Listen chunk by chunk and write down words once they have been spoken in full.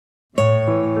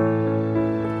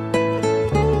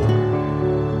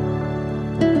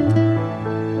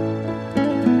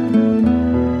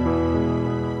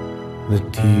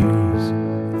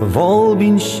have all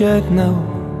been shed now.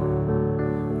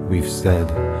 We've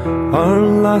said our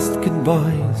last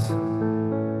goodbyes.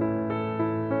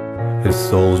 His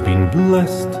soul's been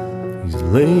blessed, he's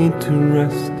laid to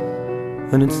rest,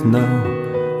 and it's now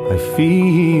I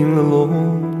feel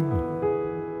alone.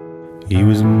 He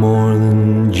was more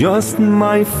than just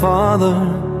my father,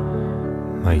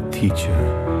 my teacher,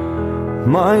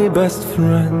 my best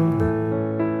friend.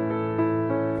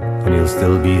 And he'll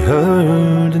still be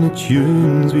heard in the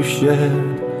tunes we've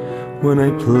shared when I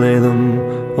play them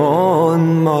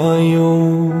on my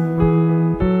own.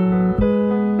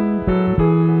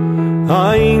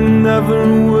 I never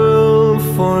will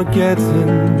forget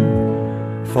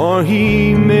him, for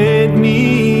he made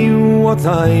me what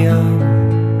I am.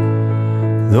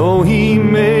 Though he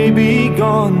may be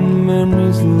gone,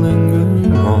 memories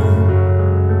linger on,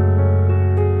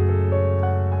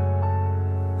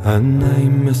 and I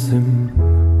miss him,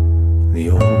 the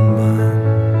old man.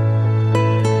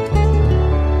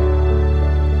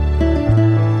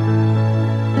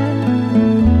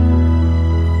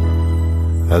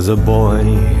 As a boy,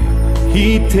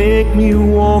 he'd take me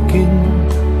walking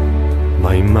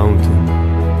my mountain,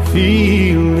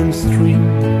 field and stream,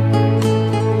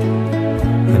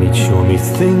 and he'd show me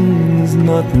things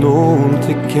not known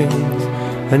to kings,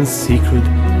 and secret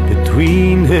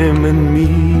between him and me,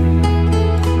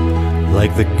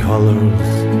 like the colors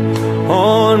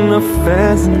on a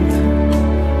pheasant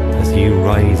as he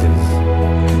rises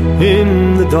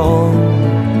in the dawn,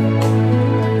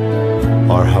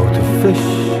 or how to fish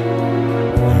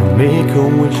or make a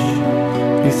wish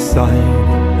beside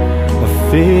a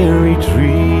fairy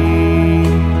tree.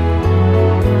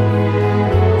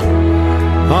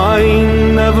 I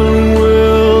never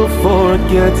will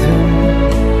forget him,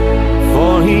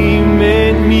 for he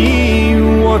made me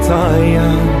what I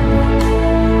am.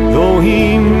 Though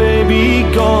he may be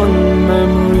gone,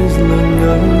 memories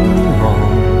linger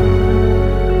on,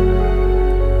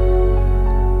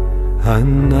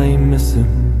 and I miss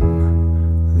him,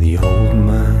 the old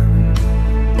man.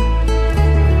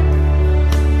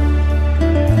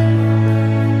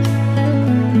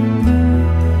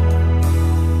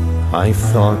 I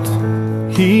thought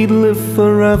he'd live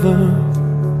forever.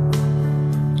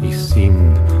 He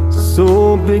seemed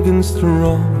so big and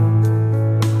strong,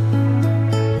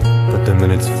 but the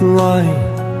minutes fly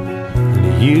and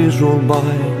the years roll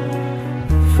by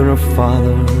for a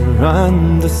father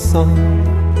and a son.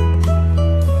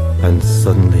 And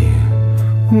suddenly,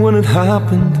 when it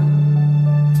happened,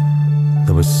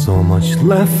 there was so much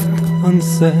left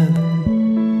unsaid.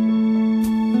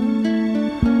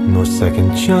 No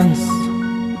second chance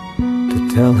to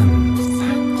tell him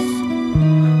thanks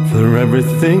for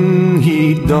everything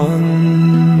he'd done.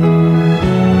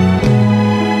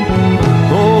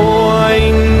 Oh, I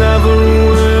never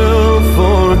will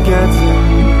forget him,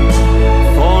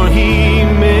 for he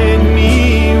made me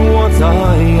what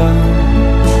I am.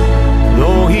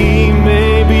 Though he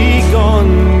may be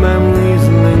gone, memories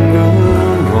linger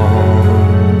on.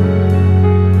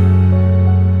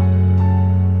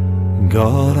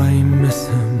 God, I miss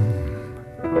him,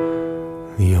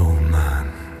 the old man.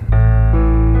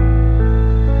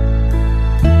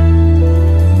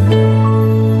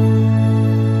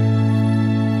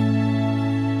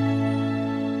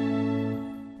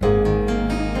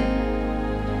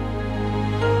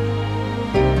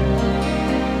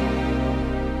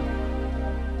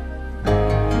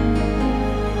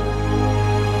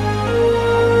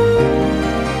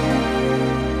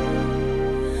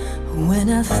 When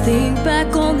I think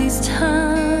back on these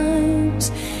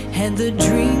times and the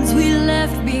dreams we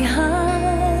left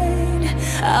behind,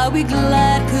 I'll be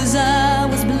glad 'cause I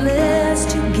was blessed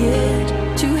to get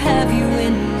to have you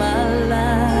in my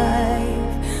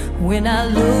life. When I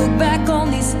look back on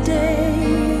these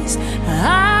days,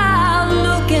 I'll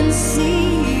look and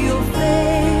see your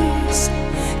face.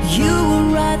 You were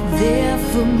right there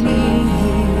for me.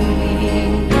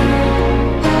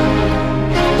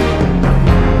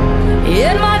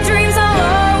 In my dreams I'll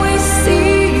always see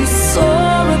you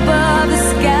soar above the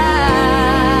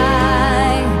sky.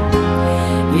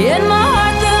 In my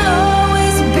heart there'll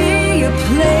always be a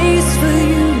place for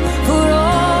you for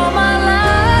all my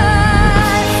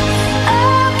life.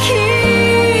 I'll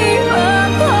keep a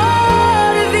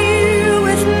part of you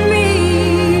with me,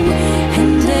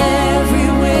 and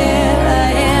everywhere I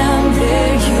am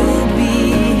there you'll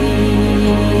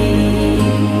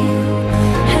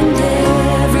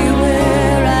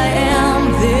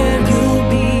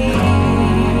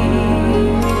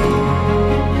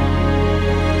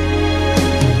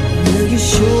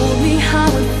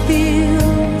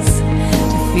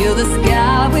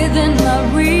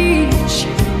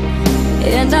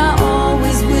Now